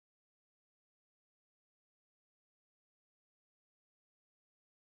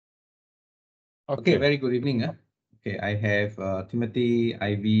Okay, very good evening. Okay, I have Timothy,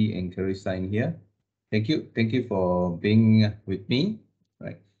 Ivy, and Carissa in here. Thank you for being with me.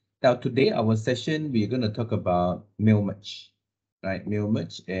 Right now, today our session we're going to talk about mail merge, right? Mail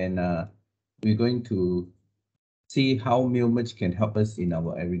merge, and we're going to see how mail merge can help us in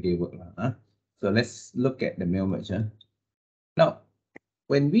our everyday work, So let's look at the mail merge. Now,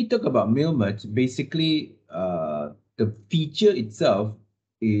 when we talk about mail merge, basically, the feature itself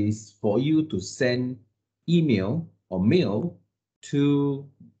is for you to send email or mail to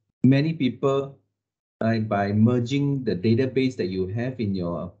many people, right, by merging the database that you have in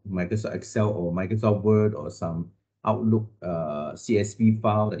your Microsoft Excel or Microsoft Word or some Outlook CSV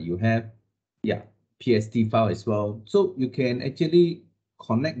file that you have. Yeah, PST file as well. So you can actually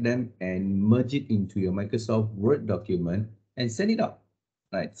connect them and merge it into your Microsoft Word document and send it out.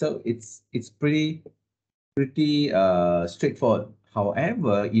 Right. So it's pretty straightforward.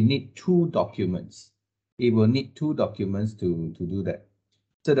 However, you need two documents. It will need two documents to do that.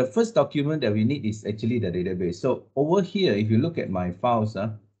 So the first document that we need is actually the database. So over here, if you look at my files,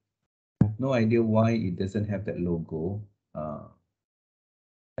 I have no idea why it doesn't have that logo.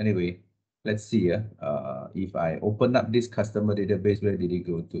 Anyway, let's see. If I open up this customer database, where did it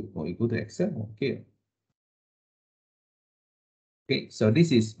go to? Oh, it go to Excel. Okay. Okay, so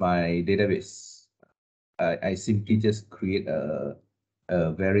this is my database. I simply just create a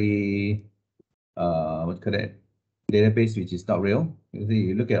very what call that database which is not real. You see,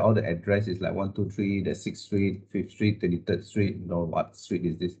 you look at all the address, it's like 123, the 6th Street, 5th Street, 23rd Street, you know what street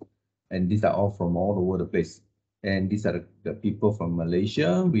is this? And these are all from all over the place. And these are the people from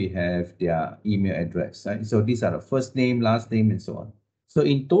Malaysia. We have their email address, right? So these are the first name, last name, and so on. So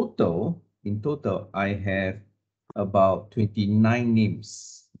in total, I have about 29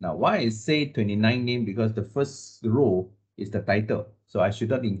 names. Now, why I say 29 names? Because the first row is the title. So I should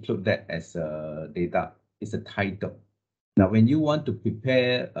not include that as data. It's a title. Now, when you want to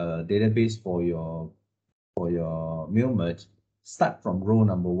prepare a database for your mail merge, start from row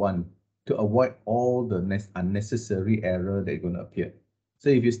number 1 to avoid all the unnecessary error that are going to appear. So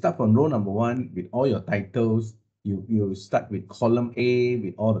if you start from row number 1 with all your titles, you start with column A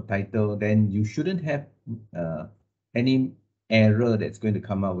with all the title, then you shouldn't have any error that's going to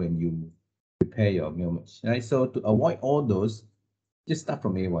come out when you prepare your mail merge, right? So to avoid all those, just start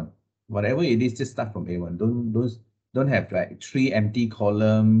from A1. Whatever it is, just start from A1. Don't have like 3 empty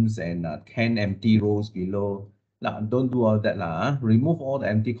columns and 10 empty rows below. Nah, don't do all that lah. Remove all the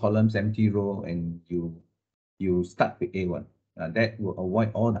empty columns, empty row, and you start with A1. That will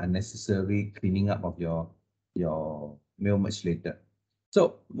avoid all the unnecessary cleaning up of your mail merge later.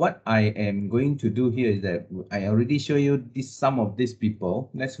 So what I am going to do here is that I already show you some of these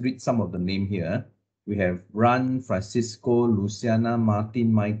people. Let's read some of the name here. We have Ran, Francisco, Luciana,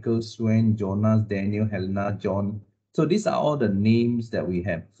 Martin, Michael, Swen, Jonas, Daniel, Helena, John. So these are all the names that we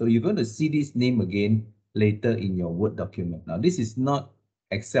have. So you're going to see this name again later in your Word document. Now, this is not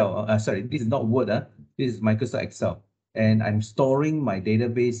Excel. Sorry, this is not Word. This is Microsoft Excel. And I'm storing my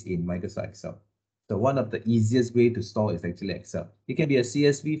database in Microsoft Excel. So one of the easiest way to store is actually Excel. It can be a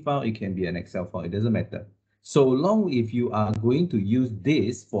CSV file, it can be an Excel file, it doesn't matter. So long if you are going to use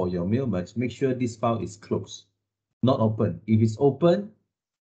this for your mail merge, make sure this file is closed, not open. If it's open,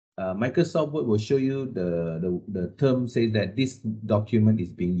 Microsoft Word will show you the term says that this document is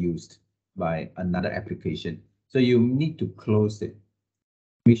being used by another application. So you need to close it.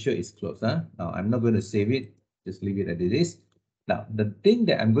 Make sure it's closed. Now I'm not going to save it, just leave it as it is. Now, the thing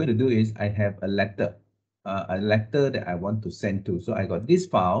that I'm going to do is I have a letter that I want to send to. So I got this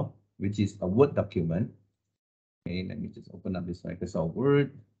file, which is a Word document. Okay, let me just open up this Microsoft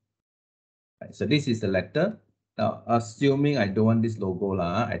Word. Right, so this is the letter. Now, assuming I don't want this logo,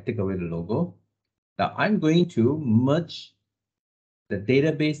 I take away the logo. Now, I'm going to merge the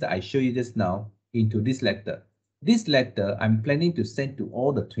database that I showed you just now into this letter. This letter, I'm planning to send to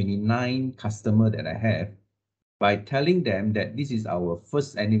all the 29 customers that I have by telling them that this is our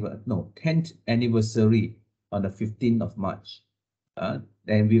 10th anniversary on the 15th of March.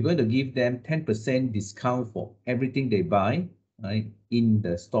 Then we're going to give them 10% discount for everything they buy, right, in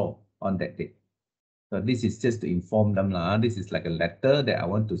the store on that day. So this is just to inform them. This is like a letter that I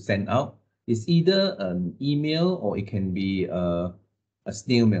want to send out. It's either an email or it can be a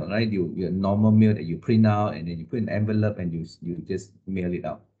snail mail, right? Your normal mail that you print out and then you put in an envelope and you just mail it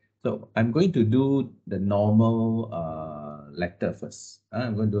out. So I'm going to do the normal letter first.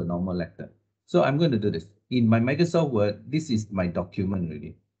 I'm going to do a normal letter. So I'm going to do this. In my Microsoft Word, this is my document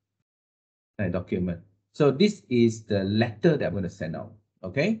really. My document. So this is the letter that I'm going to send out.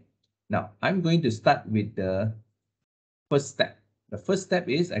 Okay. Now I'm going to start with the first step. The first step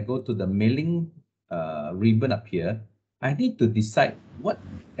is I go to the mailing ribbon up here, I need to decide what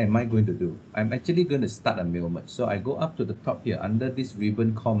am I going to do. I'm actually going to start a mail merge. So I go up to the top here under this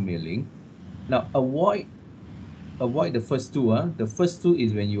ribbon called mailing. Now avoid the first two. The first two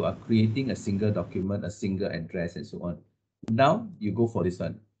is when you are creating a single document, a single address, and so on. Now you go for this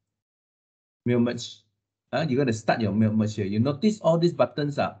one. Mail merge. You're going to start your mail merge here. You notice all these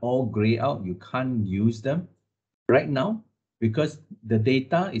buttons are all gray out. You can't use them right now because the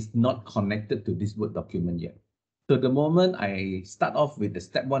data is not connected to this Word document yet. So the moment I start off with the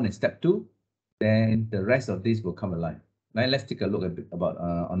step 1 and step 2, then the rest of this will come alive. Now let's take a look a bit about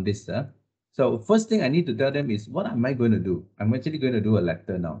on this. So first thing I need to tell them is what am I going to do? I'm actually going to do a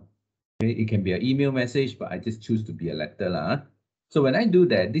letter now. Okay, it can be an email message, but I just choose to be a letter lah. So when I do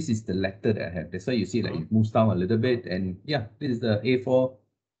that, this is the letter that I have. That's why you see like it moves down a little bit, and yeah, this is the A4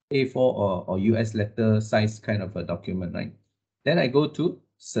 or US letter size kind of a document, right? Then I go to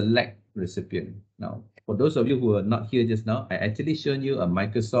select recipient. Now, for those of you who are not here just now, I actually shown you a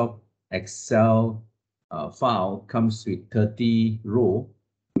Microsoft Excel file comes with 30 row,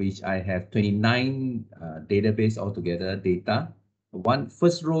 which I have 29 database altogether data.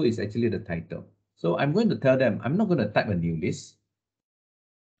 First row is actually the title. So I'm going to tell them, I'm not going to type a new list.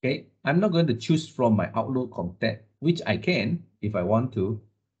 Okay, I'm not going to choose from my Outlook contact, which I can if I want to.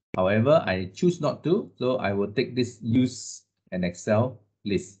 However, I choose not to, so I will take this use an Excel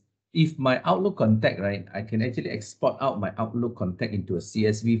list. If my Outlook contact, right, I can actually export out my Outlook contact into a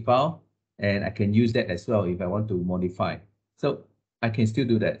CSV file, and I can use that as well if I want to modify. So I can still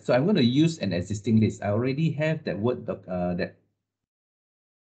do that. So I'm going to use an existing list. I already have that Word doc, let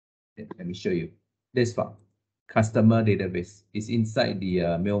me show you this file. Customer database is inside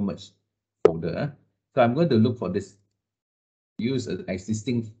the mail merge folder. So I'm going to look for this, use an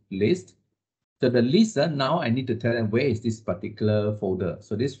existing list. So the list, now I need to tell them where is this particular folder.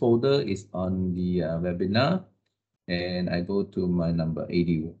 So this folder is on the webinar, and I go to my number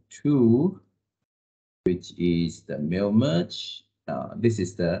 82, which is the mail merge. This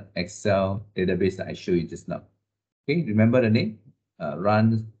is the Excel database that I showed you just now. Okay, remember the name?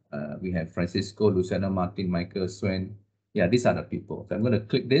 Run. We have Francisco, Luciano, Martin, Michael, Swen. Yeah, these are the people. So I'm going to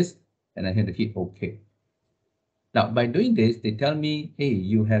click this and I have to hit OK. Now, by doing this, they tell me, hey,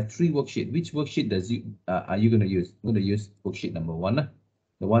 you have 3 worksheets. Which worksheet are you going to use? I'm going to use worksheet number 1.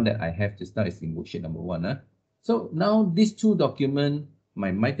 The one that I have just now is in worksheet number 1. So now these 2 documents,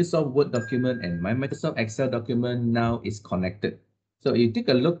 my Microsoft Word document and my Microsoft Excel document now is connected. So you take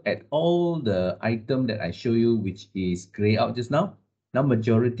a look at all the item that I show you, which is gray out just now. Now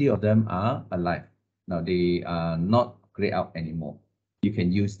majority of them are alive. Now they are not gray out anymore. You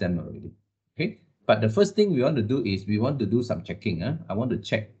can use them already. Okay. But the first thing we want to do is we want to do some checking. I want to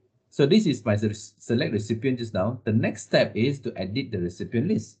check. So this is my select recipient just now. The next step is to edit the recipient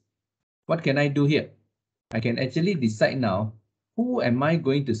list. What can I do here? I can actually decide now, who am I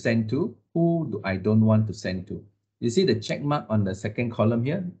going to send to? Who do I don't want to send to? You see the check mark on the second column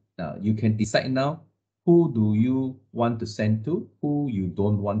here? Now you can decide now, who do you want to send to? Who you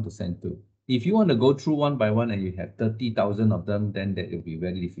don't want to send to? If you want to go through one by one and you have 30,000 of them, then that will be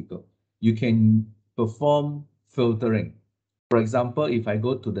very difficult. You can perform filtering. For example, if I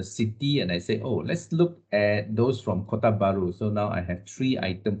go to the city and I say, oh, let's look at those from Kota Baru. So now I have 3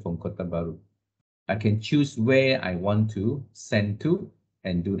 items from Kota Baru. I can choose where I want to send to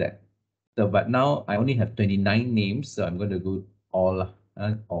and do that. So, but now I only have 29 names, so I'm going to go all.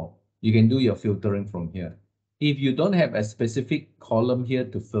 You can do your filtering from here. If you don't have a specific column here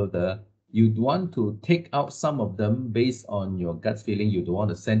to filter, you'd want to take out some of them based on your gut feeling you don't want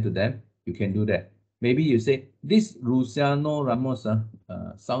to send to them, you can do that. Maybe you say, this Luciano Ramos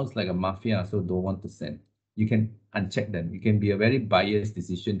sounds like a mafia, so don't want to send. You can uncheck them. You can be a very biased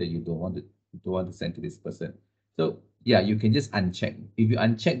decision that you don't want to send to this person. So yeah, you can just uncheck. If you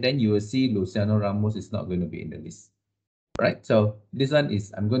uncheck, then you will see Luciano Ramos is not going to be in the list. Right, so this one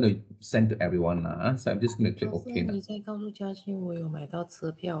is I'm going to send to everyone. So I'm just going to click OK now. 你再告诉嘉欣，我有买到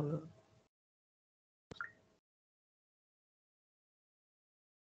车票了。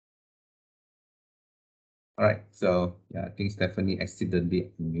All right, so yeah, I think Stephanie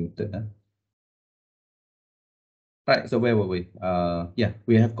accidentally muted. All right, so where were we? Yeah,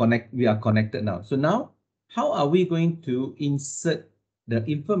 we are connected now. So now, how are we going to insert the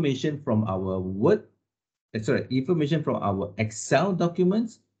information from our information from our Excel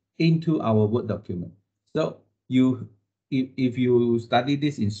documents into our Word document? So if you study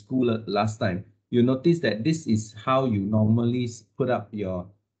this in school last time, you notice that this is how you normally put up your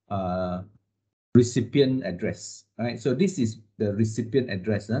recipient address. All right, so this is the recipient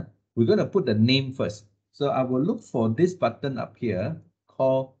address. We're going to put the name first. So I will look for this button up here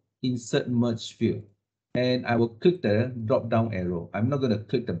called insert merge field. And I will click the drop down arrow. I'm not going to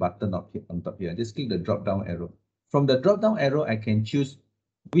click the button up here on top here. Just click the drop down arrow. From the drop down arrow, I can choose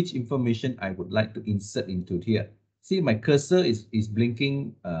which information I would like to insert into here. See, my cursor is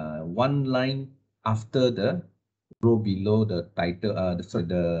blinking one line after the row below the title,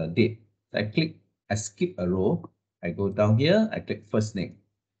 the date. So I skip a row. I go down here, I click first name.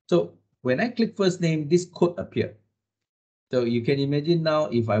 So when I click first name, this code appears. So you can imagine now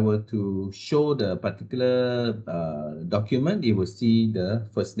if I were to show the particular document, you will see the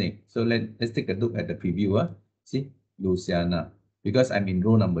first name. So let's take a look at the preview. See, Luciana, because I'm in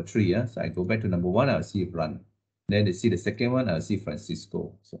row number 3. So I go back to number 1, I'll see run. Then they see the second one, I'll see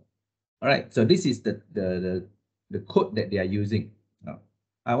Francisco. So, all right, so this is the code that they are using. Now,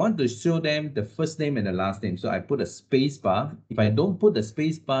 I want to show them the first name and the last name. So I put a space bar. If I don't put the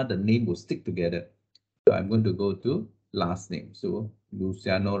space bar, the name will stick together. So I'm going to go to last name. So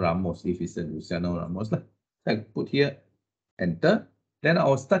Luciano Ramos, if it's a Luciano Ramos. So I put here, enter. Then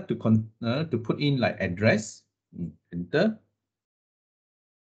I'll start to put in like address, enter.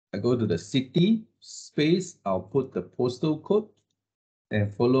 I go to the city space, I'll put the postal code,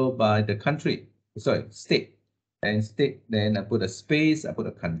 and followed by the country, sorry, state. And state, then I put a space, I put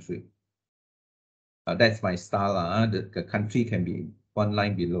a country. That's my style. The country can be one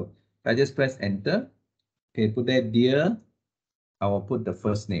line below. I just press enter. Okay, put that dear. I will put the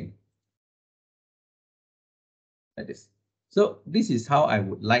first name like this. So this is how I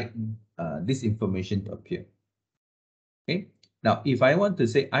would like this information to appear. Okay. Now, if I want to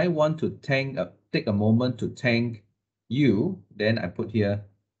say I want to take a moment to thank you, then I put here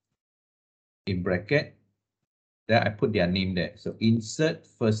in bracket. Then I put their name there. So insert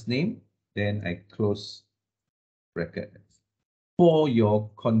first name, then I close bracket for your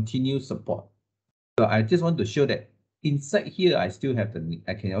continued support. So I just want to show that inside here, I still have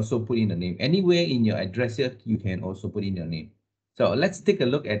I can also put in the name. Anywhere in your address here, you can also put in your name. So let's take a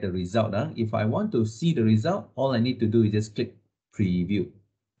look at the result. If I want to see the result, all I need to do is just click preview.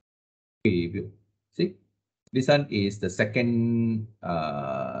 Preview. See, this one is the second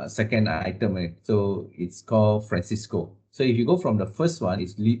item. So it's called Francisco. So if you go from the first one,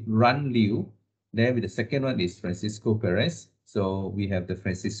 it's Run Liu. Then with the second one is Francisco Perez. So we have the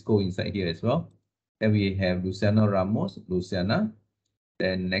Francisco inside here as well. Then we have Luciano Ramos, Luciana.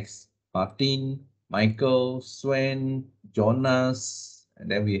 Then next, Martin, Michael, Sven, Jonas. And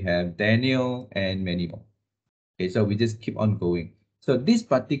then we have Daniel and many more. Okay, so we just keep on going. So this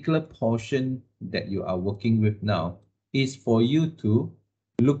particular portion that you are working with now is for you to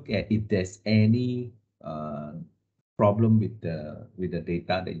look at if there's any problem with the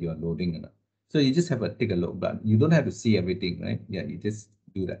data that you are loading. So you just have to take a look, but you don't have to see everything, right? Yeah, you just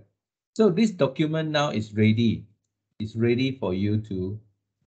do that. So this document now is ready. It's ready for you to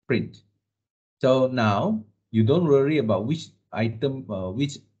print. So now you don't worry about which item,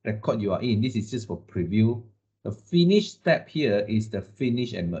 which record you are in. This is just for preview. The finish step here is the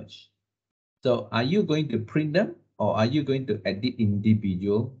finish and merge. So are you going to print them or are you going to edit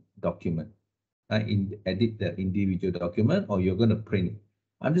individual document? Edit the individual document or you're going to print it.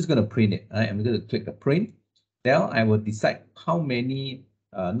 I'm just going to print it. I'm going to click the print. Now I will decide how many,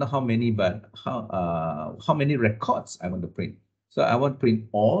 not how many, but how many records I want to print. So I want to print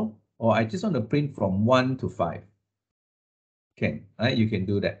all, or I just want to print from 1 to 5. Right? You can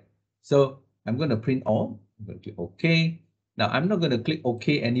do that. So I'm going to print all. I'm going to click OK. Now I'm not going to click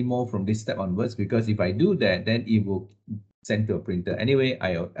OK anymore from this step onwards because if I do that, then it will send to a printer. Anyway,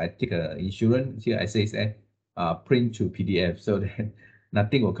 I take an insurance here. I say print to PDF so that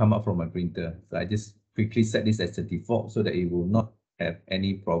nothing will come up from my printer. So I just quickly set this as a default so that it will not have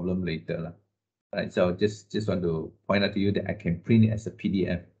any problem later. Right, so just want to point out to you that I can print it as a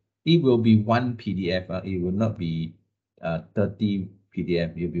PDF. It will be one PDF. It will not be 30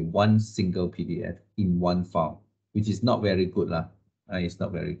 PDF. It will be one single PDF in one file, which is not very good. It's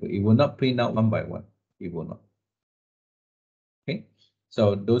not very good. It will not print out one by one. It will not. Okay,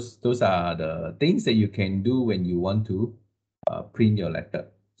 so those are the things that you can do when you want to print your letter.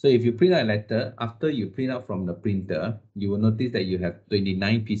 So if you print a letter, after you print out from the printer, you will notice that you have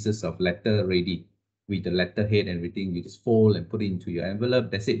 29 pieces of letter ready with the letterhead and everything. You just fold and put it into your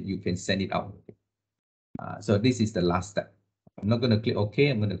envelope. That's it. You can send it out. So this is the last step. I'm not going to click OK.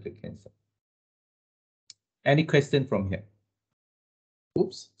 I'm going to click cancel. Any question from here?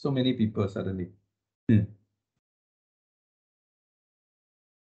 Oops, so many people suddenly.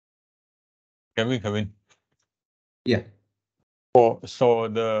 Kevin. Yeah. So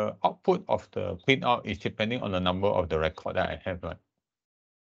the output of the printout is depending on the number of the record that I have, right?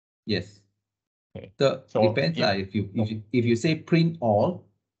 Yes. Okay. So depends. If you say print all,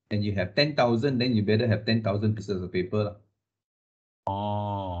 and you have 10,000, then you better have 10,000 pieces of paper lah.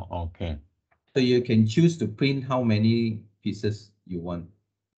 Oh, okay. So you can choose to print how many pieces you want.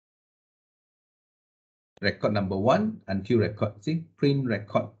 Record number 1 until record, see, print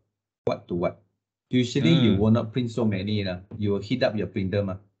record what to what. Usually you will not print so many, you will heat up your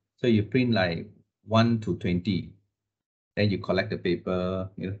printer. So you print like 1 to 20. Then you collect the paper,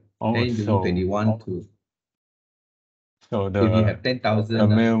 Oh, then you do 21 to. So If you the have 10,000, the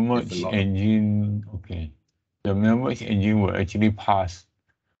mail that's a merge lot. engine, okay. The mail merge engine will actually pass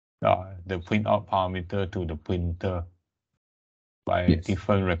the printout parameter to the printer by Yes.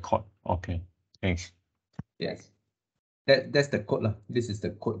 different record. Okay, thanks. Yes. That's the code lah. This is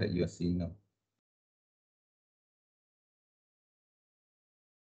the code that you are seeing now.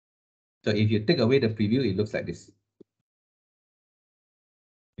 So if you take away the preview, it looks like this.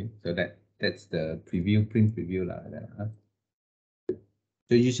 Okay, so that's the preview, print preview lah.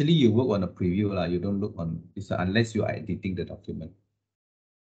 So usually you work on a preview lah. You don't look on this unless you are editing the document.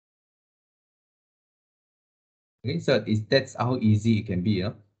 Okay, so that's how easy it can be.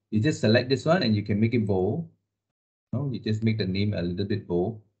 You just select this one and you can make it bold. You just make the name a little bit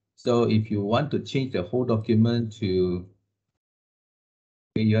bold. So if you want to change the whole document to,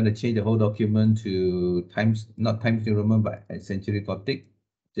 okay, you want to change the whole document to not Times New Roman, but Century Gothic,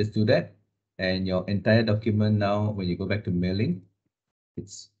 just do that. And your entire document now, when you go back to mailing,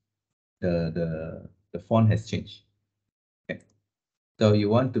 it's the font has changed. Okay. So you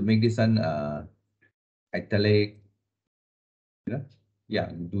want to make this one italic,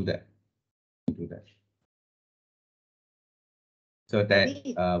 yeah, you do that. Do that. So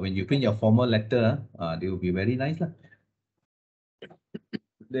that when you print your formal letter, they will be very nice.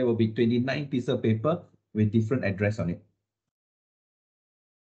 There will be 29 pieces of paper with different address on it.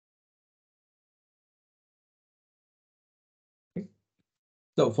 Okay.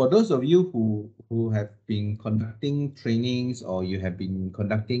 So for those of you who have been conducting trainings or you have been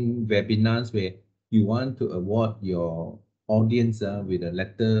conducting webinars where you want to award your audience with a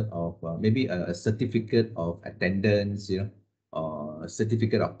letter of maybe a certificate of attendance, or a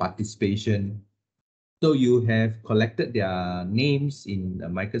certificate of participation. So you have collected their names in a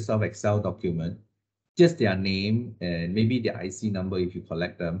Microsoft Excel document, just their name and maybe their IC number if you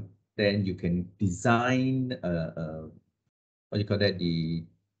collect them. Then you can design what you call that, the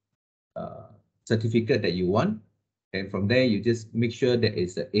certificate that you want. And from there, you just make sure there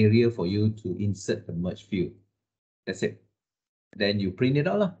is an area for you to insert the merge field. That's it. Then you print it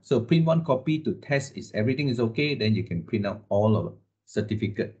out. So print one copy to test if everything is okay. Then you can print out all of the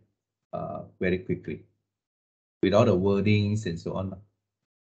certificate very quickly with all the wordings and so on.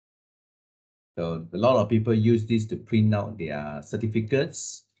 So a lot of people use this to print out their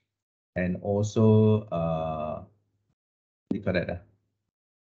certificates and also what do you call that?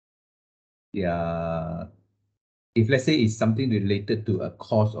 If let's say it's something related to a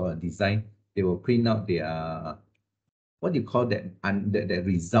course or a design, they will print out their what do you call that? And the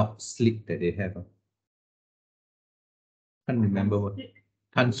result slip that they have. Can't remember what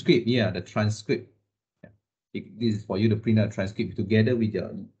transcript. Yeah, the transcript. This is for you to print out transcript together with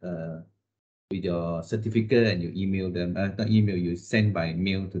your certificate and you email them. Not email, you send by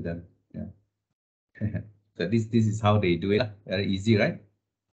mail to them. Yeah. So this is how they do it. Very easy, right?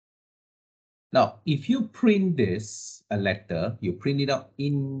 Now, if you print this a letter, you print it out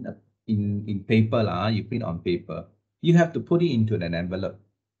in paper you print on paper. You have to put it into an envelope.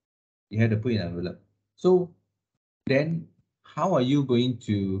 You have to put it in an envelope. So then, how are you going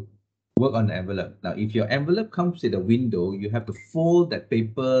to work on the envelope? Now, if your envelope comes with a window, you have to fold that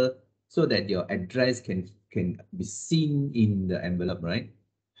paper so that your address can be seen in the envelope, right?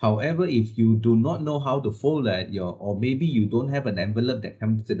 However, if you do not know how to fold that, or maybe you don't have an envelope that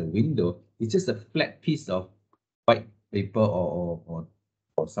comes with a window, it's just a flat piece of white paper or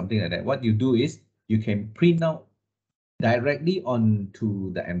something like that. What you do is you can print out directly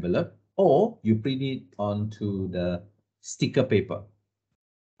onto the envelope, or you print it onto the sticker paper,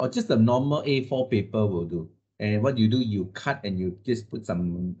 or just a normal A4 paper will do. And what you do, you cut and you just put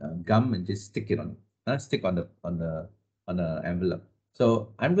some gum and just stick it on the envelope. So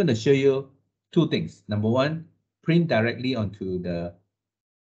I'm going to show you two things. Number one, print directly onto the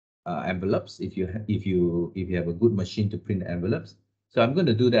envelopes if you have a good machine to print the envelopes. So I'm going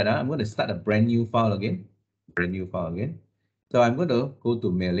to do that. I'm going to start a brand new file again. So I'm going to go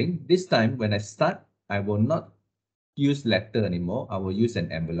to mailing. This time when I start, I will not use letter anymore. I will use an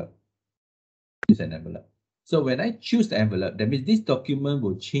envelope. So when I choose the envelope, that means this document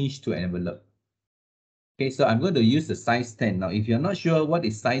will change to envelope. Okay, so I'm going to use the size 10. Now, if you're not sure what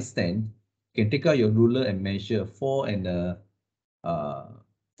is size 10, you can take out your ruler and measure 4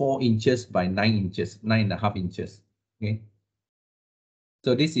 4 inches by 9 inches, 9.5 inches. Okay.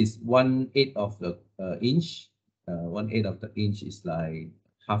 So this is 1/8 of the inch. 1/8 of the inch is like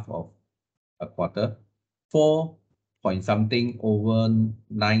half of a quarter. 4 point something over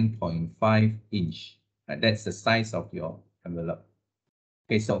 9.5 inch. And that's the size of your envelope.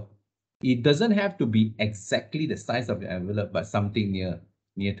 Okay, so it doesn't have to be exactly the size of your envelope, but something near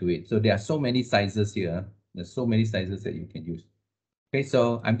to it. So there are so many sizes here. There's so many sizes that you can use. Okay,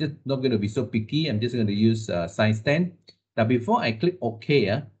 so I'm just not going to be so picky. I'm just going to use size 10. Now, before I click OK,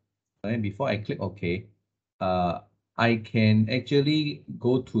 before I click OK, I can actually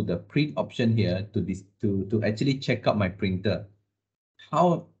go to the print option here to actually check out my printer.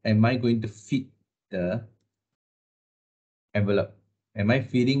 How am I going to fit the envelope? Am I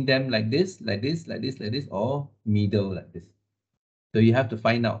feeding them like this, like this, like this, like this, or middle like this? So you have to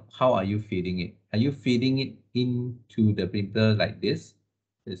find out how are you feeding it. Are you feeding it into the printer like this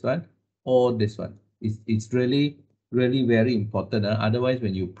one, or this one? It's really very important. Otherwise,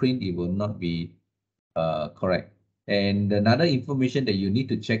 when you print, it will not be correct. And another information that you need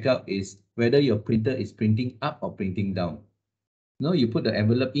to check out is whether your printer is printing up or printing down. No, you put the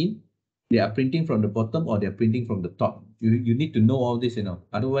envelope in, they are printing from the bottom or they're printing from the top. You need to know all this,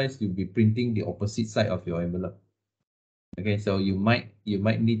 otherwise you'll be printing the opposite side of your envelope. Okay, so you might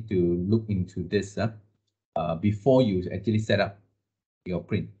need to look into this before you actually set up your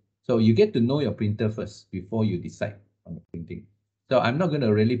print. So you get to know your printer first before you decide on the printing. So I'm not going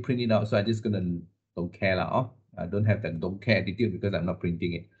to really print it out, so I'm just going to don't care lah. I don't have that don't care attitude because I'm not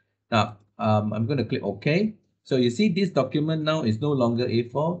printing it. Now I'm going to click OK. So you see this document now is no longer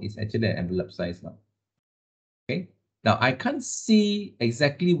A4, it's actually an envelope size now. Okay. Now I can't see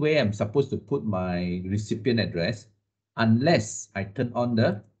exactly where I'm supposed to put my recipient address unless I turn on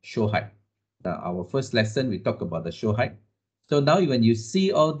the show height. Now our first lesson we talked about the show height. So now when you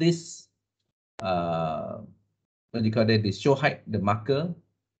see all this what do you call that, the show height, the marker,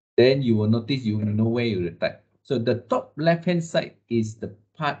 then you will notice you know where you type. So the top left hand side is the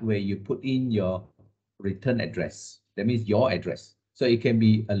part where you put in your return address. That means your address. So it can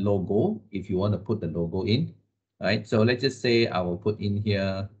be a logo if you want to put the logo in. Right. So let's just say I will put in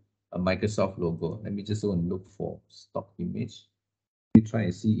here a Microsoft logo. Let me just go and look for stock image. Let me try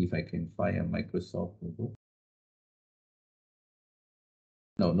and see if I can find a Microsoft logo.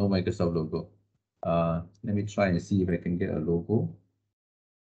 No, no Microsoft logo. Let me try and see if I can get a logo.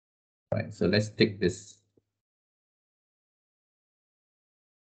 Right, so let's take this.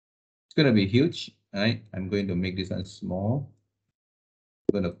 It's going to be huge, right? I'm going to make this one small.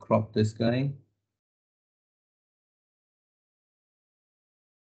 I'm going to crop this guy.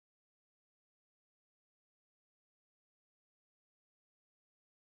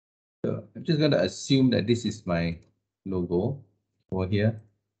 So I'm just going to assume that this is my logo over here,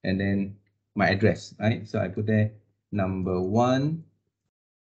 and then my address, right? So I put there number 1,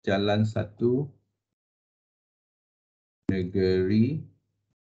 Jalan 1, Negeri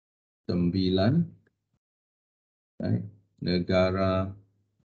 9, right? Negara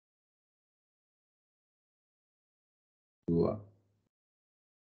 2.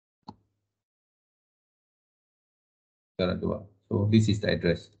 So this is the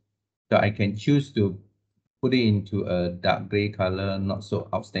address. So I can choose to put it into a dark gray color, not so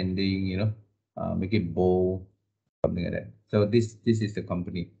outstanding, make it bold, something like that. So this is the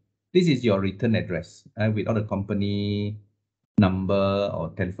company. This is your return address with all the company number or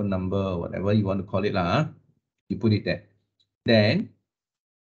telephone number or whatever you want to call it lah. You put it there. Then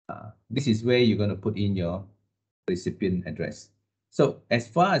this is where you're going to put in your recipient address. So as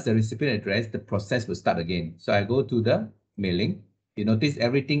far as the recipient address, the process will start again. So I go to the mailing. You notice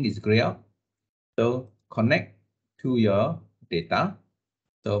everything is gray out. So connect to your data.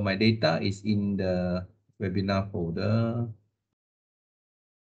 So my data is in the webinar folder.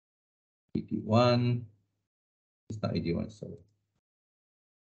 81. It's not 81, sorry.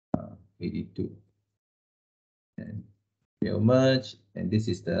 82. And we'll merge, and this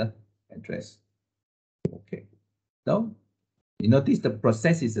is the address. Okay. So you notice the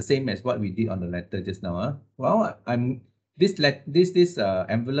process is the same as what we did on the letter just now. Well, this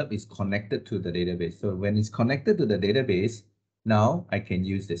envelope is connected to the database. So when it's connected to the database, now I can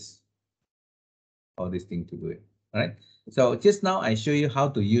use all this thing to do it. All right. So just now I show you how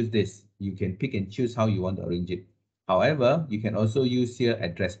to use this. You can pick and choose how you want to arrange it. However, you can also use here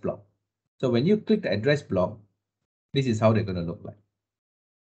address block. So when you click the address block, this is how they're going to look like.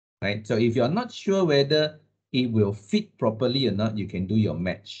 Right. So if you're not sure whether it will fit properly or not, you can do your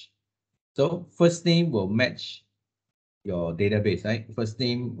match. So first name will match your database, right? First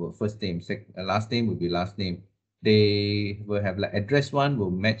name will first name, last name will be last name. they will have like address one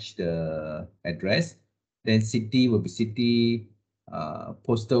will match the address, then city will be city,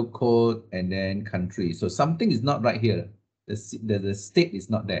 postal code, and then country. So something is not right here. The state is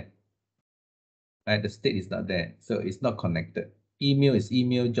not there. Right, the state is not there, so it's not connected. Email is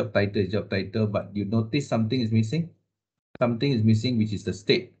email, job title is job title, but you notice something is missing. Something is missing, which is the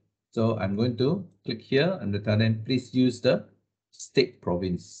state. So I'm going to click here and tell them, please use the state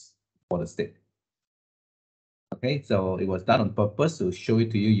province for the state. Okay, so it was done on purpose to show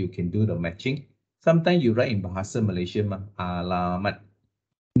it to you. You can do the matching. Sometimes you write in Bahasa Malaysia, alamat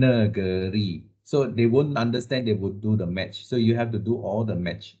negeri. So they won't understand, they would do the match. So you have to do all the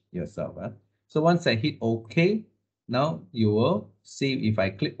match yourself. So once I hit OK, now you will see if I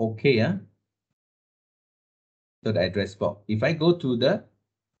click OK, so the address box. If I go to the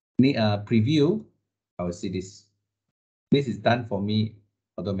preview, I will see this. This is done for me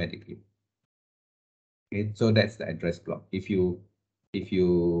automatically. Okay, so that's the address block. If you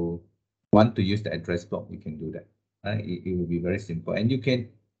want to use the address block, you can do that. It will be very simple, and you can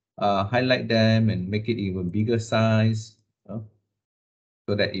highlight them and make it even bigger size,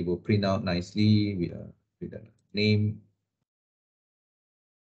 so that it will print out nicely with a name,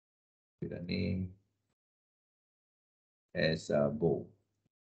 as bold.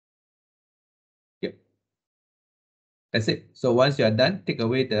 Yep, that's it. So once you are done, take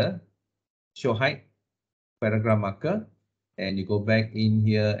away the show height paragraph marker, and you go back in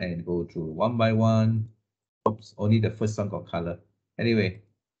here and go through one by one. Oops, only the first one got color. Anyway,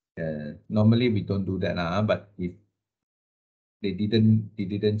 normally we don't do that, but if they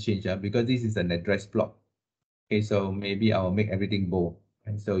didn't change, because this is an address block. Okay, so maybe I'll make everything bold.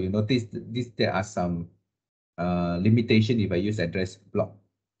 And so you notice there are some limitation if I use address block,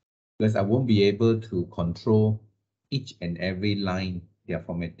 because I won't be able to control each and every line they are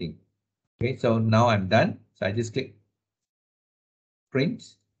formatting. Okay, so now I'm done. So I just click print.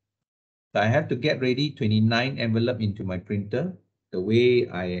 So I have to get ready 29 envelope into my printer. The way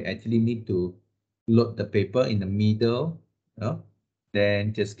I actually need to load the paper in the middle,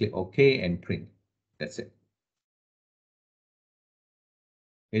 then just click OK and print. That's it.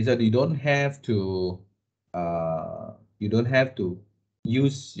 Okay, so you don't have to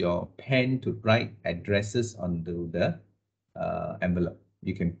use your pen to write addresses onto the envelope.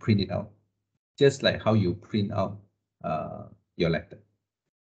 You can print it out, just like how you print out your letter.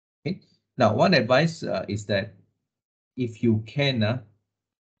 Okay. Now, one advice is that if you can,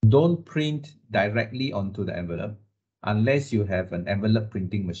 don't print directly onto the envelope unless you have an envelope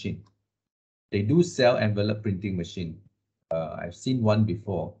printing machine. They do sell envelope printing machine. I've seen one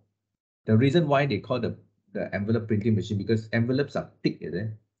before. The reason why they call the envelope printing machine, because envelopes are thick, is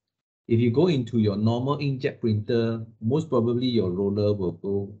it? If you go into your normal inkjet printer, most probably your roller will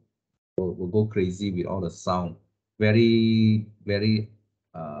go crazy with all the sound. Very, very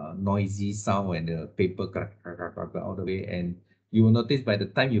noisy sound when the paper all the way. And you will notice by the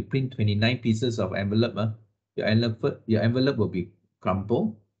time you print 29 pieces of envelope, your envelope will be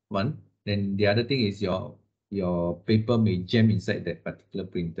crumpled, one. Then the other thing is your paper may jam inside that particular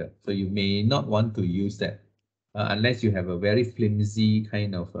printer. So you may not want to use that unless you have a very flimsy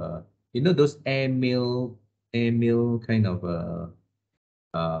kind of, those airmail kind of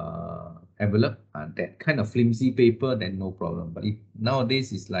envelope, that kind of flimsy paper, then no problem. But if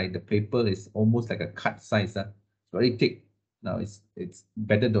nowadays it's like the paper is almost like a cut size, it's very thick. Now it's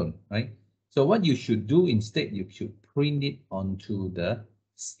better done, right? So what you should do instead, you should print it onto the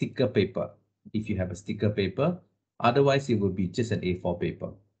sticker paper if you have a sticker paper. Otherwise, it will be just an A4 paper,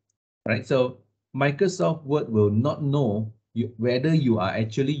 right? So Microsoft Word will not know whether you are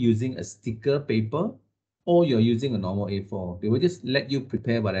actually using a sticker paper or you're using a normal A4. They will just let you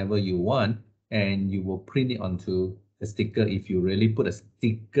prepare whatever you want and you will print it onto the sticker if you really put a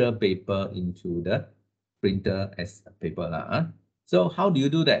sticker paper into the printer as a paper. So how do you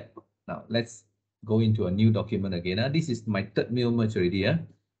do that? Now let's go into a new document again. This is my third mail merge already.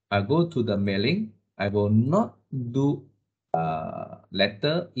 I go to the mailing. I will not do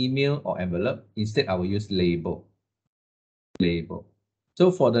letter, email, or envelope. Instead, I will use label.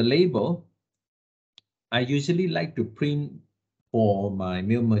 So for the label, I usually like to print for my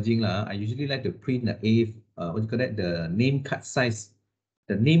mail merging. I usually like to print the what do you call that? The name card size.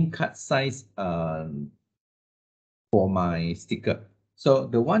 The name card size for my sticker. So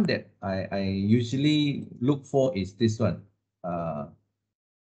the one that I usually look for is this one.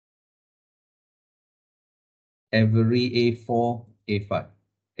 Every A4, A5.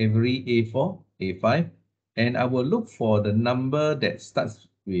 Every A4, A5. And I will look for the number that starts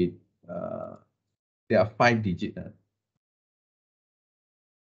with, there are 5 digits.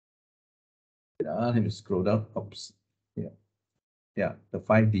 Let me scroll down. Oops. Yeah, the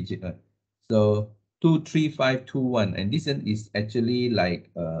 5-digit one. So 23521, and this one is actually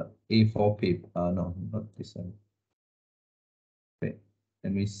like A4 paper. No, not this one. Wait,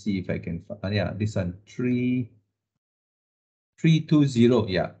 let me see if I can find. Yeah, this one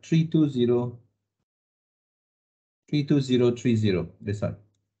 320. Yeah, 32030. This one,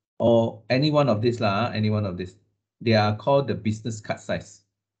 or any one of this lah. Any one of this. They are called the business card size.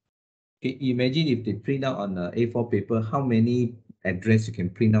 Okay, imagine if they print out on a A4 paper, how many address you can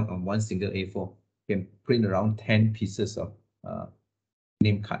print out on one single A4? You can print around 10 pieces of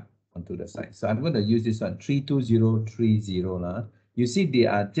name card onto the side. So I'm going to use this one, 32030 lah. You see, they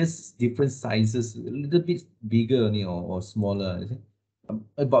are just different sizes, a little bit bigger or smaller,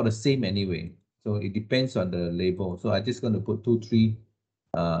 about the same anyway. So it depends on the label. So I'm just going to put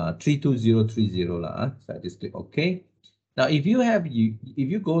 32030 lah. So I just click OK. Now, if you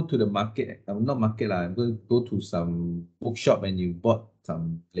go to the market, not market lah, I'm going to go to some bookshop and you bought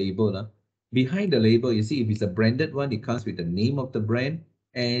some label lah. Behind the label, you see if it's a branded one, it comes with the name of the brand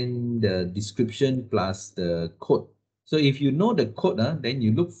and the description plus the code. So if you know the code, then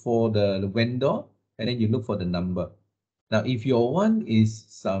you look for the vendor and then you look for the number. Now, if your one is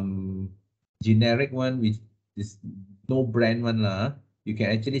some generic one, which is no brand one, you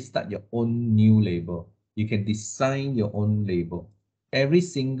can actually start your own new label. You can design your own label. Every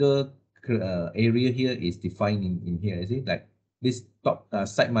single area here is defined in here. You see, like this top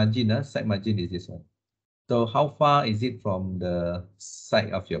side margin is this one. So how far is it from the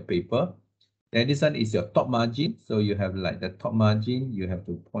side of your paper? Then this one is your top margin. So you have like the top margin, you have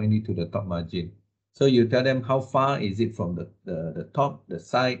to point it to the top margin. So you tell them how far is it from the top, the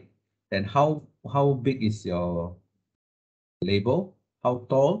side, and how big is your label, how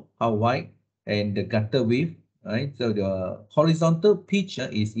tall, how wide, and the gutter width, right? So the horizontal pitch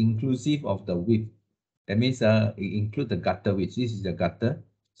is inclusive of the width. That means it includes the gutter width. This is the gutter.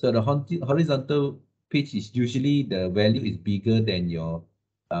 So the horizontal pitch is usually the value is bigger than your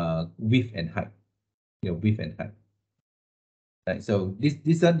width and height. Your width and height. Right. So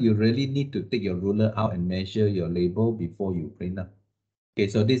this one you really need to take your ruler out and measure your label before you print up. Okay,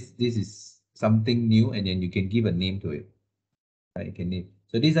 so this is something new, and then you can give a name to it. Right, you can name.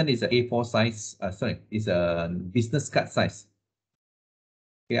 So this one is a A4 size. Sorry, it's a business card size.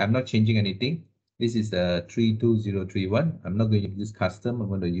 Okay, I'm not changing anything. This is the 32031. I'm not going to use custom. I'm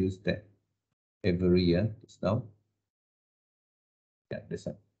going to use that every year just now. Yeah, this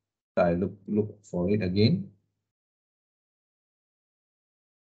one. So I look for it again.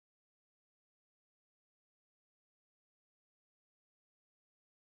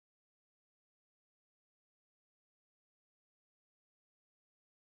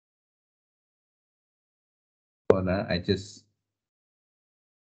 For now, I just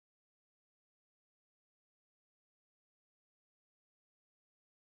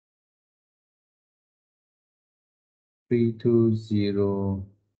three two zero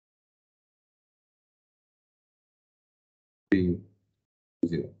three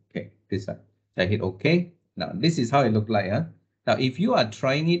zero. Okay, this one. I hit OK. Now this is how it look like. Now if you are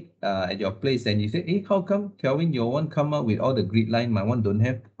trying it at your place and you say, hey, how come Kelvin, your one come out with all the grid line, my one don't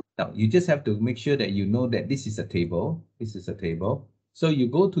have? Now you just have to make sure that you know that this is a table. This is a table. So you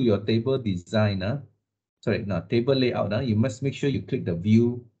go to your table design. Table layout. You must make sure you click the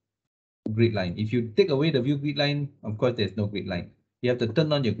view grid line. If you take away the view grid line, of course, there's no grid line. You have to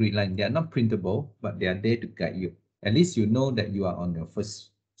turn on your grid line. They are not printable, but they are there to guide you. At least you know that you are on your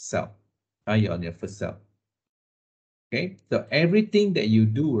first cell. You're on your first cell. Okay, so everything that you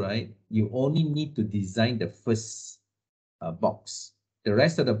do, right, you only need to design the first box. The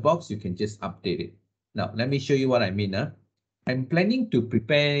rest of the box, you can just update it. Now, let me show you what I mean. I'm planning to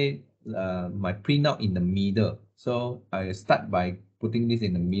prepare my printout in the middle. So I start by putting this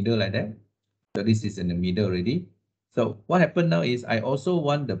in the middle like that. So this is in the middle already. So what happened now is I also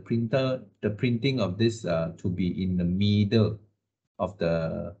want the printing of this to be in the middle of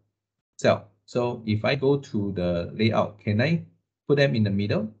the cell. So if I go to the layout, can I put them in the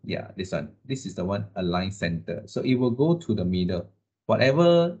middle? Yeah, this one. This is the one align center. So it will go to the middle.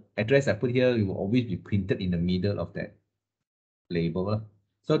 Whatever address I put here, it will always be printed in the middle of that label.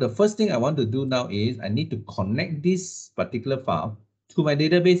 So the first thing I want to do now is I need to connect this particular file to my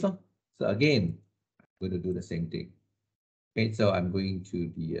database. So again, I'm going to do the same thing. Okay, so I'm going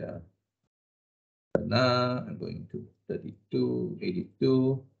to the I'm going to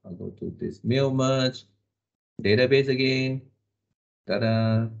 3282. I'll go to this mail merge database again.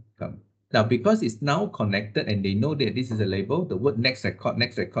 Ta-da! Come. Now, because it's now connected and they know that this is a label, the word next record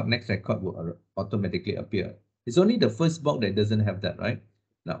will automatically appear. It's only the first box that doesn't have that, right?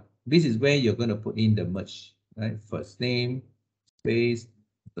 Now, this is where you're going to put in the merge, right? First name, space,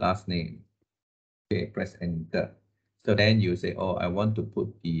 last name. Okay, press enter. So then you say, oh, I want to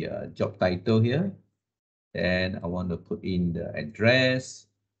put the job title here. Then I want to put in the address.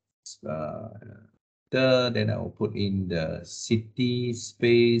 Then I will put in the city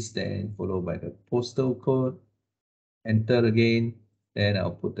space, then followed by the postal code. Enter again. Then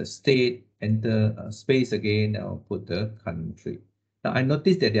I'll put the state, enter space again. I'll put the country. Now I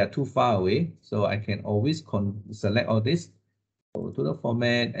notice that they are too far away, so I can always select all this, go to the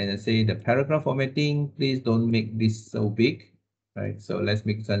format and say the paragraph formatting, please don't make this so big, right? So let's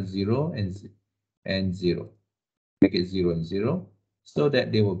make some 0 and 0. Make it 0 and 0 so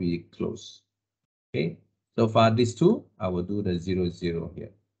that they will be close. Okay, so for these two, I will do the 0, 0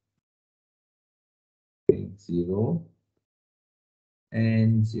 here. Okay, 0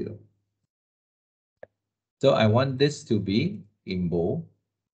 and 0. So I want this to be in bold.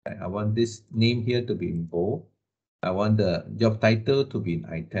 I want this name here to be in bold. I want the job title to be in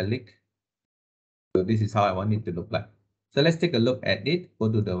italic. So this is how I want it to look like. So let's take a look at it.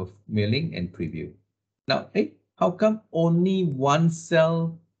 Go to the mailing and preview. Now, hey, how come only one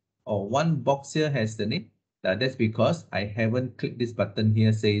cell or one box here has the name? That's because I haven't clicked this button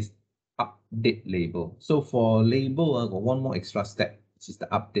here says update label. So for label, I got one more extra step, which is the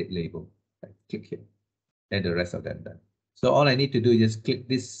update label. Right, click here. And the rest of them done. So all I need to do is just click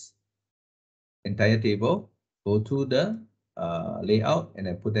this entire table, go to the layout, and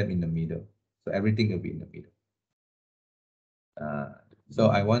then put them in the middle. So everything will be in the middle. So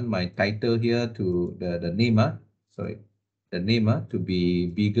I want my title here to the name, the name to be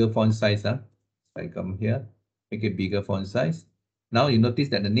bigger font size. I come here, make it bigger font size. Now you notice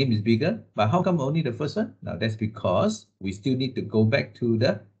that the name is bigger, but how come only the first one? Now that's because we still need to go back to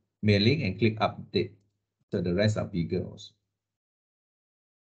the mailing and click update. So the rest are bigger also.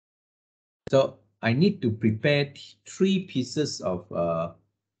 So I need to prepare 3 pieces of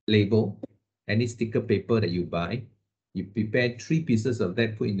label. Any sticker paper that you buy, you prepare 3 pieces of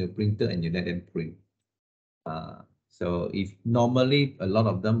that, put in the printer, and you let them print. So if normally a lot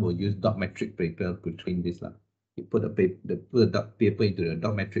of them will use dot matrix paper to print this. You put the dot paper into the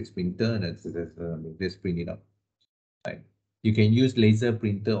dot matrix printer and just print it out. Right. You can use laser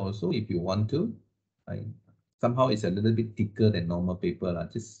printer also if you want to. Right. Somehow it's a little bit thicker than normal paper.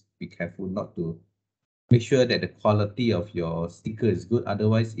 Just be careful not to make sure that the quality of your sticker is good.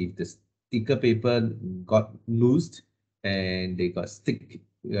 Otherwise, if the sticker paper got loosed and they got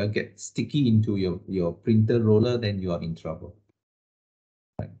get sticky into your printer roller, then you are in trouble.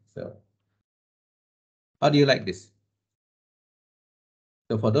 Right. So how do you like this?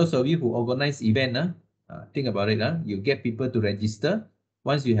 So for those of you who organize event, think about it. You get people to register.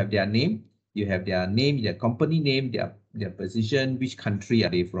 Once you have their name, their company name, their position, which country are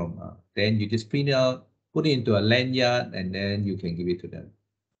they from. Then you just print it out, put it into a lanyard, and then you can give it to them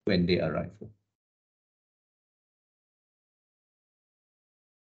when they arrive.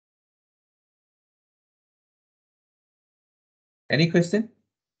 Any question?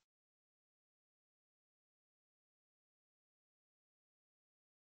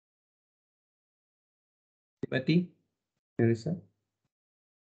 Timothy, Teresa,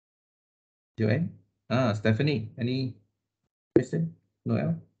 Joanne, Stephanie, any question?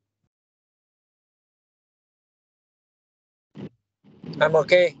 Noel? I'm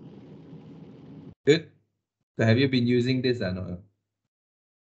okay. Good. So have you been using this, Noel?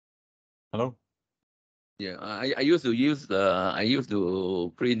 Hello? Yeah, I used to use I used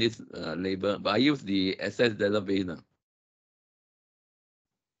to print this label, but I use the Access database now.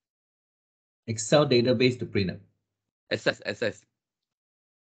 Excel database to print. Access.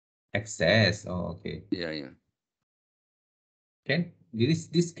 Access. Oh, okay. Yeah. Can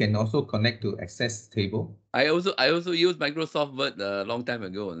this can also connect to Access table? I also use Microsoft Word a long time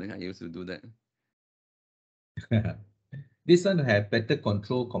ago. I used to do that. This one have better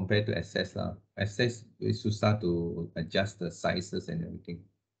control compared to Access. Access is susah to adjust the sizes and everything.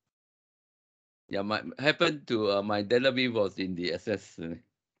 Yeah, happened to my database was in the Access.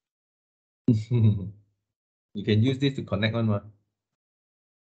 You can use this to connect on one.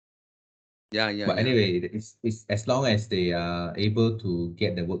 Yeah. But anyway, it's as long as they are able to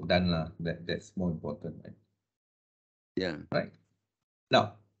get the work done, that's more important, right? Yeah. Right.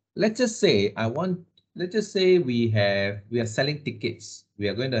 Now, let's just say we are selling tickets. We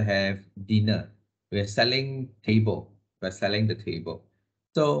are going to have dinner. We are selling table. We are selling the table.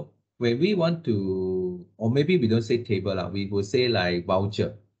 So when we want to, or maybe we don't say table, we will say like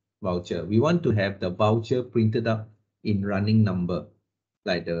voucher. We want to have the voucher printed up in running number.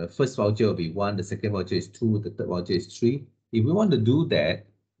 Like the first voucher will be 1, the second voucher is 2, the third voucher is 3. If we want to do that,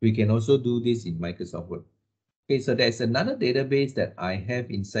 We can also do this in Microsoft Word. Okay, so there's another database that I have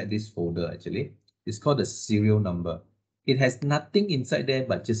inside this folder actually. It's called the serial number. It has nothing inside there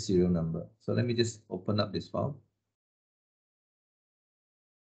but just serial number. So let me just open up this file.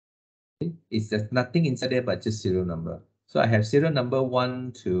 Okay, it's just nothing inside there but just serial number. So I have serial number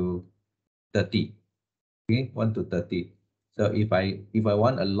 1 to 30. Okay, 1 to 30. So if I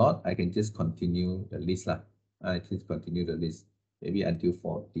want a lot, I can just continue the list lah. I just continue the list, maybe until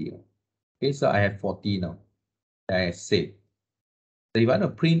 40. Okay, so I have 40 now. I have saved. So if I want to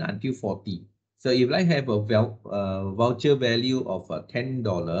print until 40. So if I have a voucher value of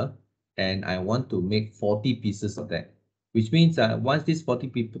 $10 and I want to make 40 pieces of that, which means once these 40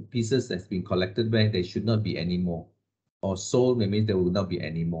 pieces has been collected back, there should not be any more. Or sold, means there will not be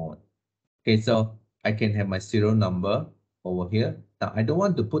any more. Okay, so I can have my serial number over here. Now I don't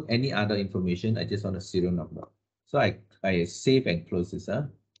want to put any other information. I just want a serial number. So I save and close this.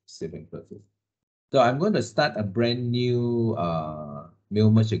 Save and close this. So I'm going to start a brand new mail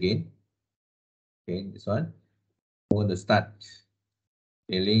merge again. Okay, this one. I'm going to start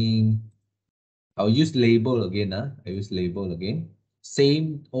mailing. I'll use label again. I use label again.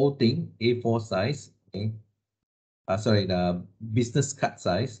 Same old thing, A4 size. Okay. Sorry, the business card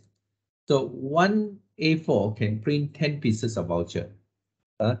size. So one A4 can print 10 pieces of voucher.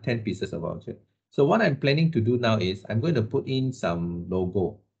 10 pieces of voucher. So what I'm planning to do now is I'm going to put in some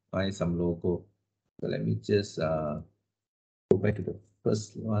logo. Right, some logo. So let me just go back to the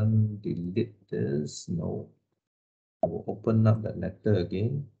first one, delete this. No. I will open up the letter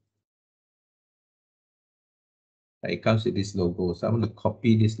again. It comes with this logo. So I'm going to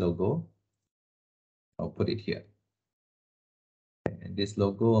copy this logo. I'll put it here. And this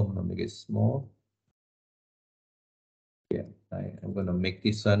logo, I'm going to make it small. Yeah, I'm going to make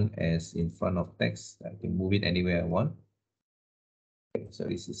this one as in front of text. I can move it anywhere I want. Okay, so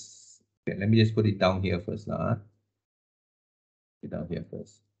this is, okay, let me just put it down here first now. Put it down here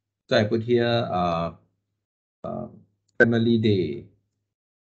first. So I put here family day.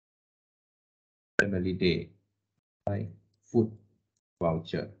 Family day. Right? Food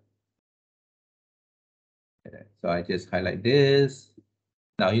voucher. Okay, so I just highlight this.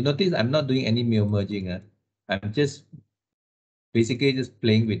 Now you notice I'm not doing any mail merging. I'm just basically just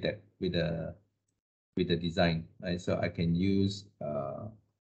playing with that with the design. Right? So I can use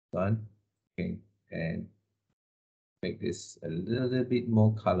one, okay, and make this a little bit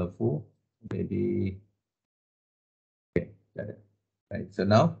more colorful. Maybe okay, got it. Right. So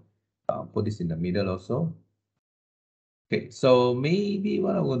now I'll put this in the middle also. Okay, so maybe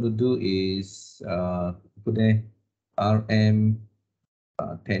what I'm going to do is put a RM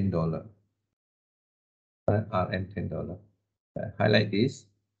 $10. RM $10. Highlight this,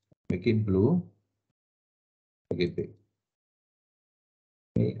 make it blue, make it big.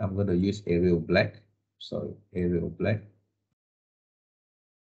 Okay, I'm going to use Arial Black. Sorry, Arial Black.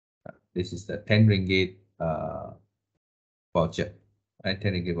 This is the 10 ringgit voucher. Right,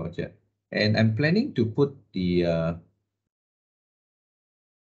 10 ringgit voucher. And I'm planning to put the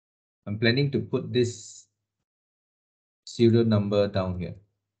I'm planning to put this serial number down here.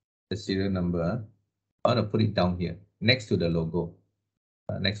 The serial number. I want to put it down here next to the logo.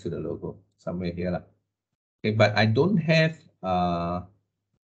 Next to the logo, somewhere here. Okay, but I don't have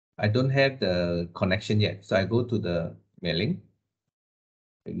the connection yet. So I go to the mailing.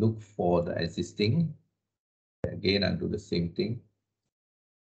 I look for the existing. Again, I do the same thing.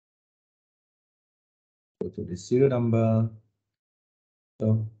 Go to the serial number.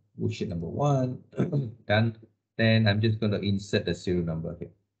 So worksheet number 1, done. Then I'm just going to insert the serial number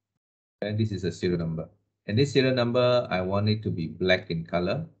here. And this is a serial number. And this serial number, I want it to be black in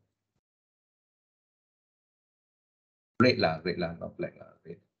color. Red lah, not black lah,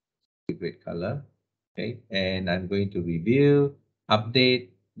 red color. Okay, and I'm going to review, update.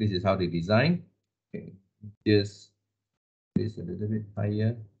 This is how they design. Okay, just this a little bit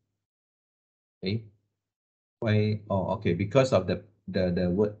higher. Okay, why? Oh, okay, because of the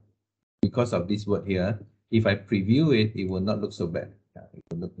word, because of this word here. If I preview it, it will not look so bad. Yeah, it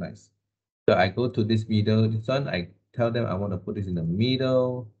will look nice. So I go to this middle, this one, I tell them I want to put this in the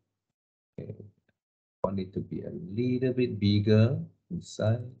middle. Okay. I want it to be a little bit bigger in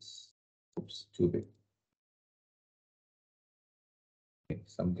size. Oops, too big. Okay,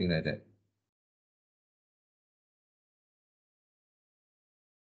 something like that.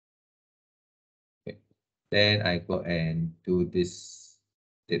 Okay. Then I go and do this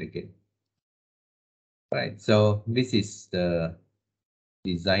bit again. Right, so this is the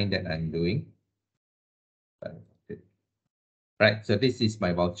design that I'm doing. Right, so this is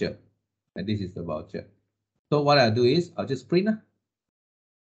my voucher, and this is the voucher. So what I'll do is I'll just print.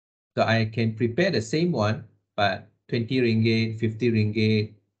 So I can prepare the same one, but 20 ringgit, 50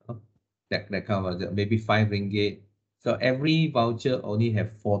 ringgit, that kind of maybe 5 ringgit. So every voucher only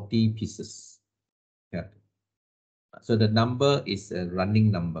have 40 pieces. Yeah. So the number is a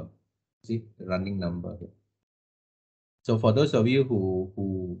running number. See, the running number here. So for those of you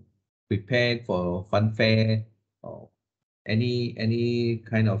who prepared for fun fair or any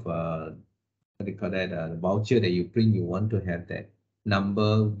kind of what do you call that voucher that you print, you want to have that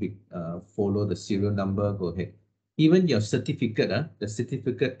number follow the serial number, go ahead. Even your certificate, the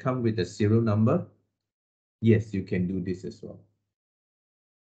certificate come with the serial number. Yes, you can do this as well.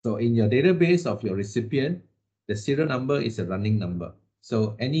 So in your database of your recipient, the serial number is a running number.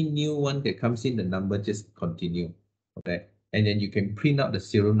 So any new one that comes in, the number just continue. Okay. And then you can print out the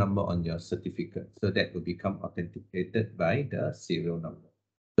serial number on your certificate. So that will become authenticated by the serial number.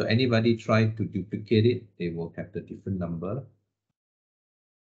 So anybody try to duplicate it, they will have the different number.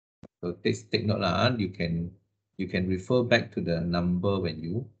 So take note lah. You can refer back to the number when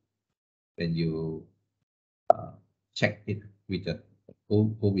you check it with the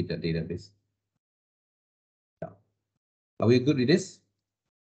go with the database. Yeah. Are we good with this?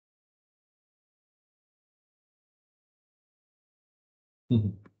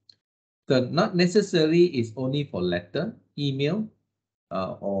 So not necessarily is only for letter, email,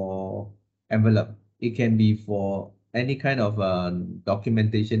 or envelope. It can be for any kind of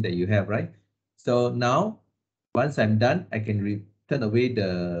documentation that you have, right? So now, once I'm done, I can turn away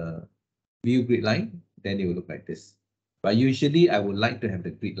the view grid line. Then it will look like this. But usually, I would like to have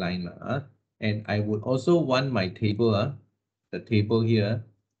the grid line, and I would also want my table, the table here,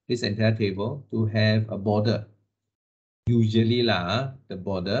 this entire table, to have a border. Usually the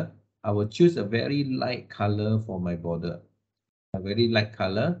border, I will choose a very light color for my border. A very light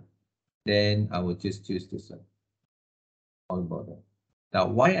color. Then I will just choose this one, all border. Now,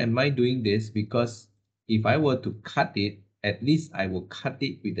 why am I doing this? Because if I were to cut it, at least I will cut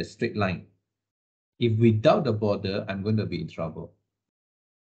it with a straight line. If without the border, I'm going to be in trouble.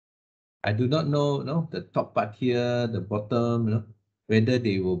 I do not know, the top part here, the bottom, whether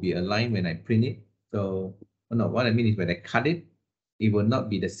they will be aligned when I print it. So, no, what I mean is when I cut it, it will not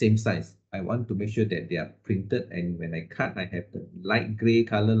be the same size. I want to make sure that they are printed, and when I cut, I have the light gray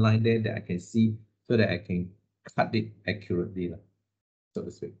color line there that I can see so that I can cut it accurately, so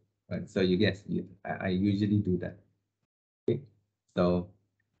to speak. Right. So you guess, I usually do that. Okay. So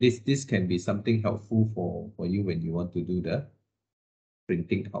this can be something helpful for you when you want to do the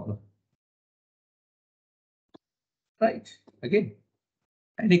printing out. Right. Again,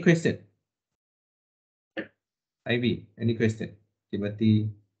 any question? Ivy, any question? Timothy,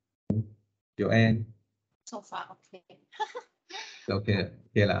 Joanne? So far, okay.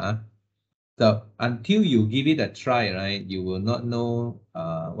 Okay lah. So until you give it a try, right, you will not know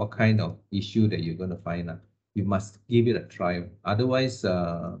what kind of issue that you're going to find. You must give it a try. Otherwise,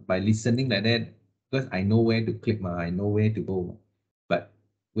 by listening like that, because I know where to click, I know where to go. But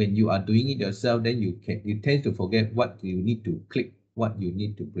when you are doing it yourself, then you tend to forget what you need to click, what you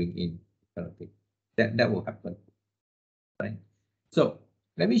need to bring in, kind of thing. That will happen. Right. So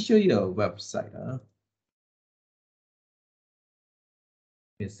let me show you a website.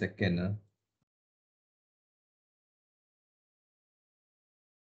 A second.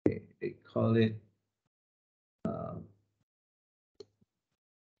 Okay, they call it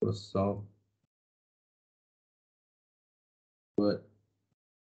Microsoft Word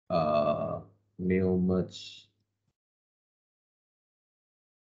mail merge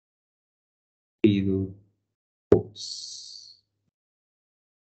field codes.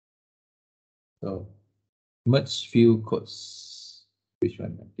 So merge field codes. Which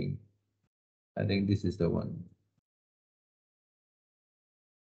one? I think this is the one.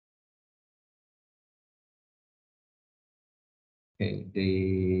 Okay,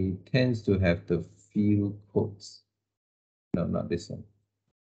 they tends to have the field codes. No, not this one.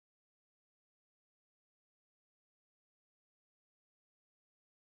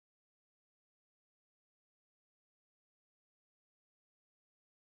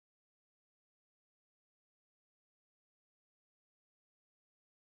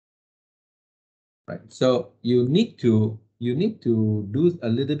 Right. So you need to do a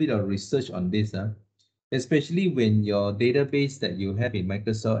little bit of research on this, especially when your database that you have in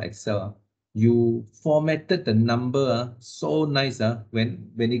Microsoft Excel, you formatted the number so nice.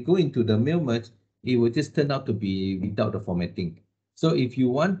 When it go into the mail merge, it will just turn out to be without the formatting. So if you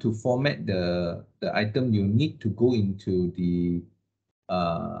want to format the item, you need to go into the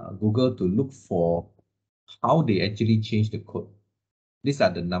Google to look for how they actually change the code. These are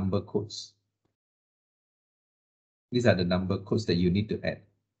the number codes. These are the number codes that you need to add.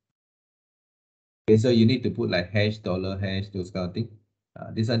 Okay, so you need to put like hash, dollar hash, those kind of thing.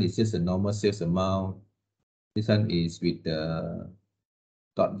 This one is just a normal sales amount. This one is with the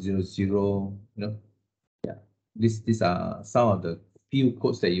 .00, you know. Yeah, these are some of the few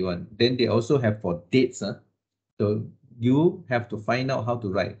codes that you want. Then they also have for dates. So you have to find out how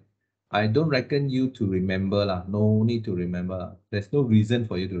to write. I don't reckon you to remember lah. No need to remember lah. There's no reason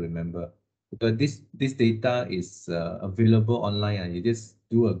for you to remember. Because this data is available online. You just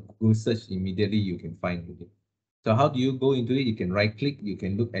do a Google search, immediately you can find it. So how do you go into it? You can right click, you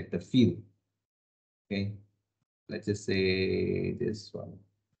can look at the field. Okay, let's just say this one,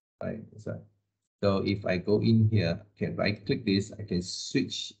 right? So if I go in here, I can right click this, I can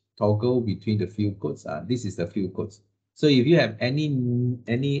switch toggle between the field codes. This is the field codes. So if you have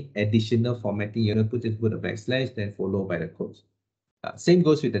any additional formatting, you just put a backslash, then followed by the codes. Same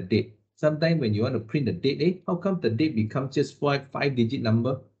goes with the date. Sometimes when you want to print the date, how come the date becomes just five-digit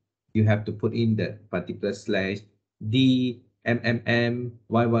number? You have to put in the particular slash D, MMM,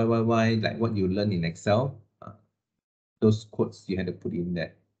 YYYY, like what you learn in Excel. Those codes you had to put in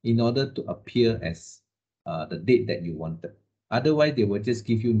there in order to appear as the date that you wanted. Otherwise, they will just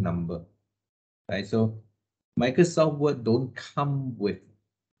give you number, right? So Microsoft Word don't come with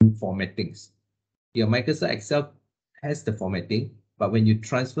formattings. Your Microsoft Excel has the formatting, but when you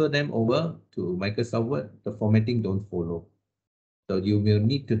transfer them over to Microsoft Word, the formatting don't follow. So you will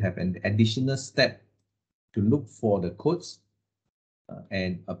need to have an additional step to look for the codes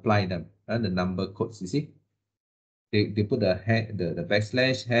and apply them, the number codes, you see. They put the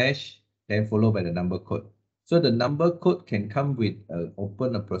backslash hash, then followed by the number code. So the number code can come with an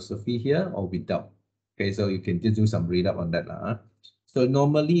open apostrophe here or without. Okay, so you can just do some read up on that. So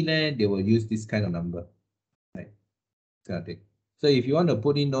normally they will use this kind of number. Right. So if you want to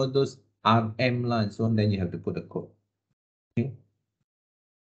put in all those RM and so on, then you have to put a code. Okay.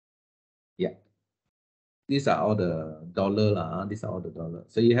 Yeah. These are all the dollar. These are all the dollar.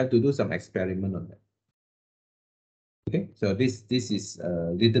 So you have to do some experiment on that. Okay, so this is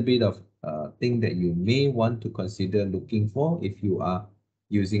a little bit of thing that you may want to consider looking for if you are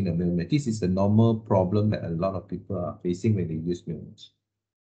using the mailman. This is the normal problem that a lot of people are facing when they use mailman.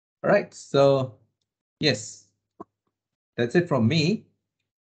 All right, so yes, that's it from me.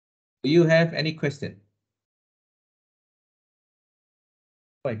 Do you have any question?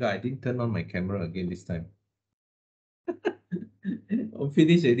 Oh my God, I didn't turn on my camera again this time. I'm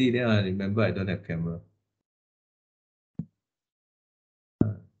finished already, then I remember I don't have camera.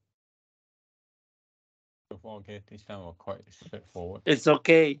 So far, okay, this time was quite straightforward. It's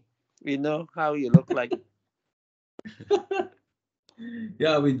okay. We know how you look like.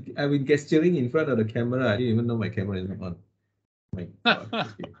 Yeah, I've been gesturing in front of the camera. I didn't even know my camera is not on. My God.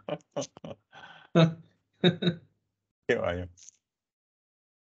 Okay.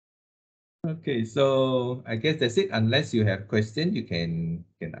 Okay, so I guess that's it. Unless you have question, you can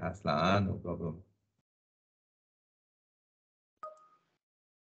ask lah. No problem.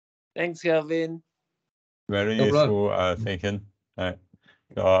 Thanks, Kelvin. Very No useful session. Right.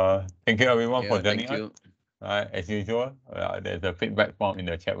 So thank you everyone for Yeah, joining thank us. you. As usual, there's a feedback form in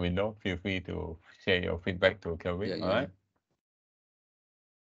the chat window. Feel free to share your feedback to Kelvin. Yeah, All right.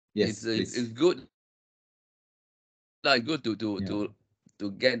 Yes, it's good. Like good Yeah.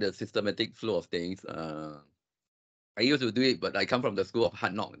 to get the systematic flow of things. I used to do it, but I come from the school of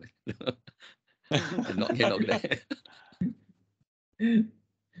hard knock. Knock here, knock there.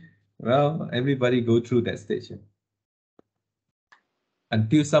 Well, everybody go through that stage.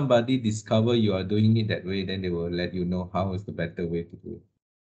 Until somebody discover you are doing it that way, then they will let you know how is the better way to do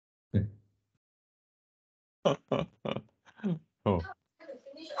it. Oh.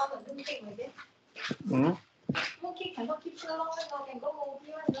 Hmm?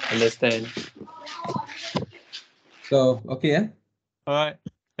 Understand. So, okay, yeah. All right.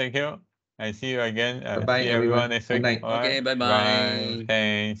 Thank you. I see you again. Bye-bye, See everyone everyone. next Good week. night. All right. Okay, bye-bye. Bye.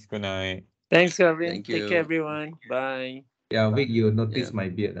 Thanks. Good night. Thanks, Kelvin. Thank Take care, you. everyone. Bye. Yeah, Vic, you notice Yeah. my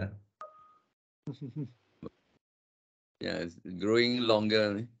beard. Yeah, it's growing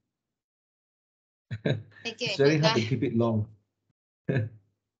longer. It's very hard to keep it long.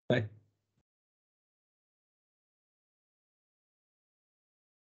 Bye.